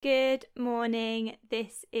Good morning.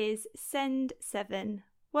 This is Send 7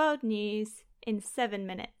 World News in 7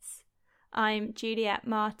 minutes. I'm Juliet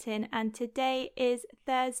Martin and today is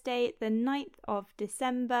Thursday, the 9th of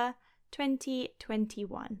December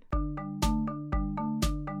 2021.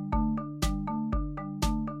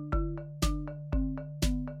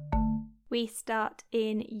 We start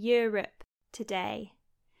in Europe today.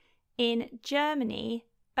 In Germany,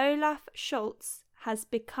 Olaf Scholz has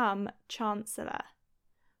become Chancellor.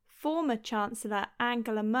 Former Chancellor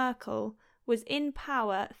Angela Merkel was in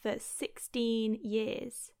power for 16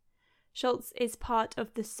 years. Scholz is part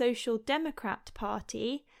of the Social Democrat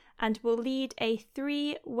Party and will lead a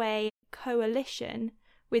three-way coalition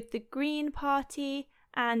with the Green Party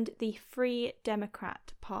and the Free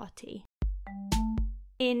Democrat Party.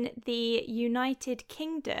 In the United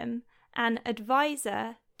Kingdom, an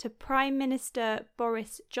advisor to Prime Minister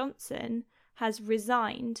Boris Johnson has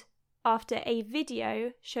resigned after a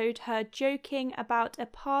video showed her joking about a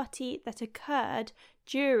party that occurred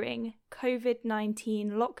during COVID-19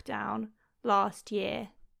 lockdown last year.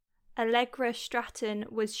 Allegra Stratton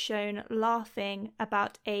was shown laughing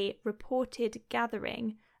about a reported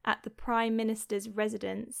gathering at the Prime Minister's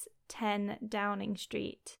residence, 10 Downing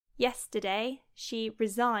Street. Yesterday, she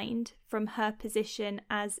resigned from her position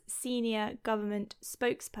as senior government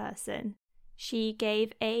spokesperson. She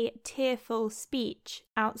gave a tearful speech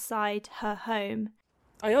outside her home.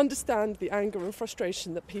 I understand the anger and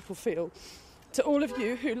frustration that people feel. To all of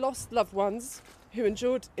you who lost loved ones, who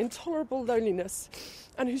endured intolerable loneliness,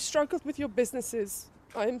 and who struggled with your businesses,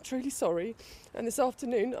 I am truly sorry. And this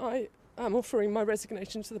afternoon, I am offering my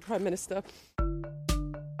resignation to the Prime Minister.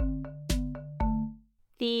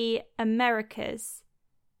 The Americas.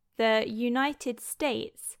 The United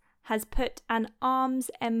States has put an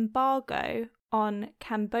arms embargo on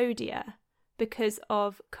Cambodia because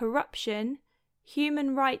of corruption,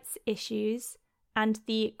 human rights issues, and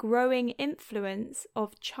the growing influence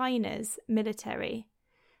of China's military.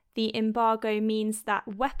 The embargo means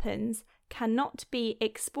that weapons cannot be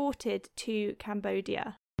exported to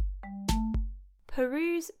Cambodia.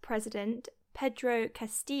 Peru's President Pedro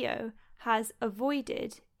Castillo has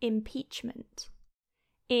avoided impeachment.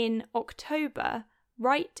 In October,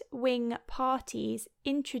 right-wing parties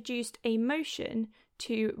introduced a motion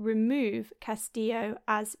to remove Castillo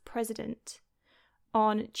as president.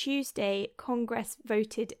 On Tuesday, Congress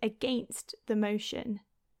voted against the motion.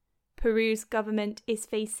 Peru's government is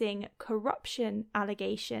facing corruption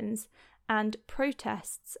allegations and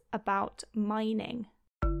protests about mining.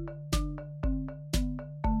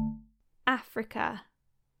 Africa.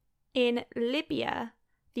 In Libya,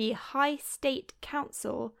 the High State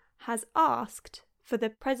Council has asked for the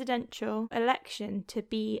presidential election to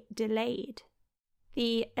be delayed.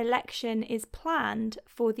 The election is planned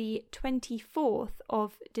for the 24th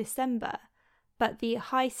of December, but the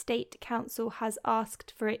High State Council has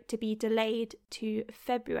asked for it to be delayed to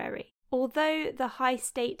February. Although the High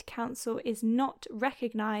State Council is not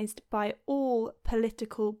recognised by all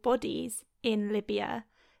political bodies in Libya,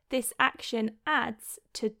 this action adds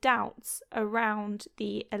to doubts around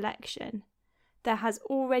the election. There has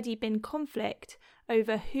already been conflict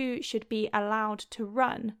over who should be allowed to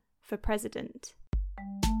run for president.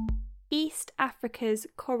 East Africa's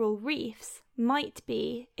coral reefs might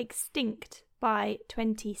be extinct by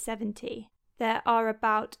 2070. There are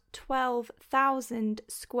about 12,000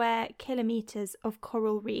 square kilometres of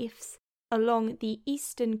coral reefs along the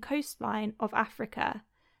eastern coastline of Africa,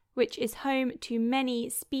 which is home to many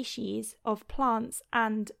species of plants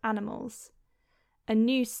and animals. A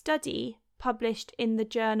new study published in the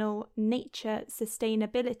journal Nature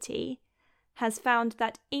Sustainability has found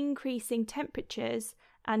that increasing temperatures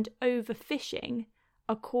and overfishing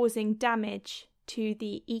are causing damage to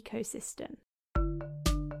the ecosystem.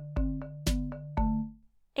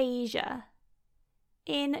 Asia.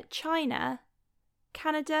 In China,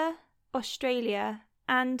 Canada, Australia,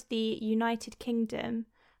 and the United Kingdom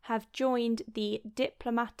have joined the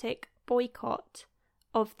diplomatic boycott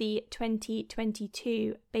of the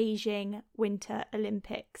 2022 Beijing Winter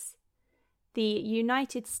Olympics. The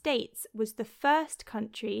United States was the first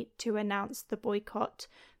country to announce the boycott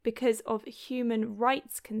because of human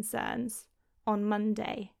rights concerns on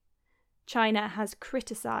Monday. China has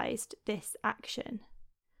criticised this action.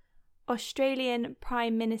 Australian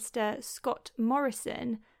Prime Minister Scott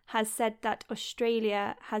Morrison has said that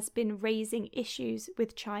Australia has been raising issues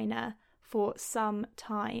with China for some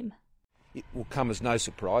time. It will come as no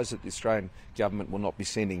surprise that the Australian government will not be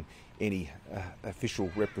sending any official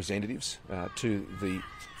representatives to the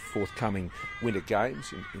forthcoming Winter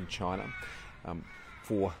Games in China.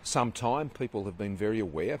 For some time, people have been very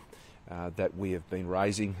aware that we have been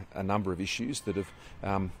raising a number of issues that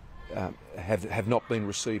have not been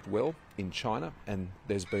received well in China, and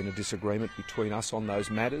there's been a disagreement between us on those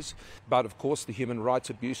matters. But of course the human rights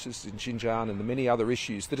abuses in Xinjiang and the many other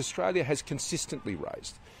issues that Australia has consistently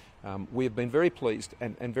raised. We have been very pleased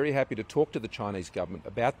and very happy to talk to the Chinese government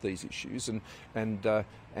about these issues,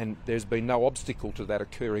 and there's been no obstacle to that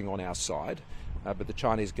occurring on our side. But the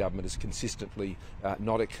Chinese government has consistently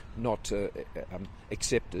not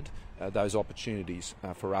accepted those opportunities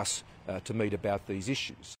for us to meet about these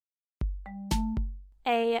issues.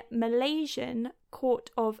 A Malaysian Court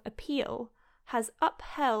of Appeal has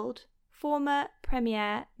upheld former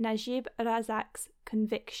Premier Najib Razak's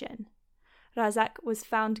conviction. Razak was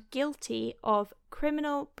found guilty of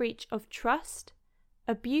criminal breach of trust,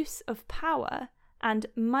 abuse of power, and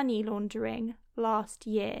money laundering last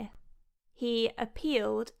year. He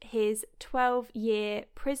appealed his 12-year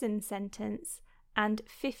prison sentence and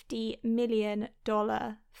 $50 million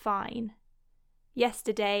fine.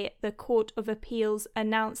 Yesterday, the Court of Appeals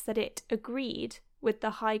announced that it agreed with the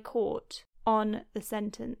High Court on the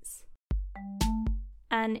sentence.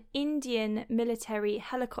 An Indian military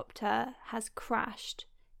helicopter has crashed,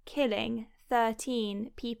 killing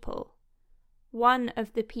 13 people. One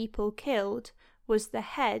of the people killed was the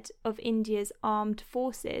head of India's armed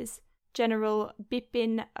forces, General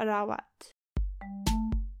Bipin Rawat.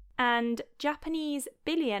 And Japanese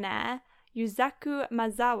billionaire Yusaku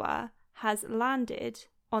Maezawa has landed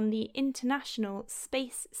on the International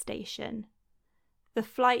Space Station. The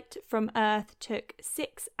flight from Earth took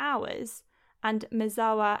 6 hours, and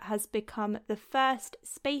Maezawa has become the first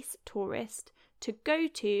space tourist to go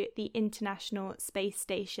to the International Space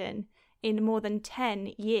Station in more than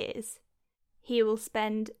 10 years. He will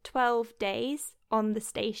spend 12 days on the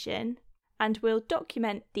station and will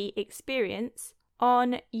document the experience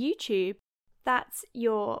on YouTube. That's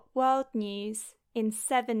your world news in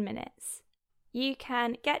 7 minutes. You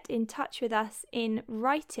can get in touch with us in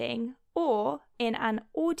writing or in an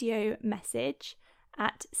audio message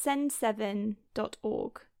at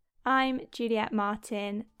send7.org. I'm Juliet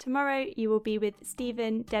Martin. Tomorrow you will be with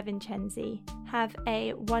Stephen DeVincenzi. Have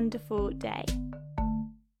a wonderful day.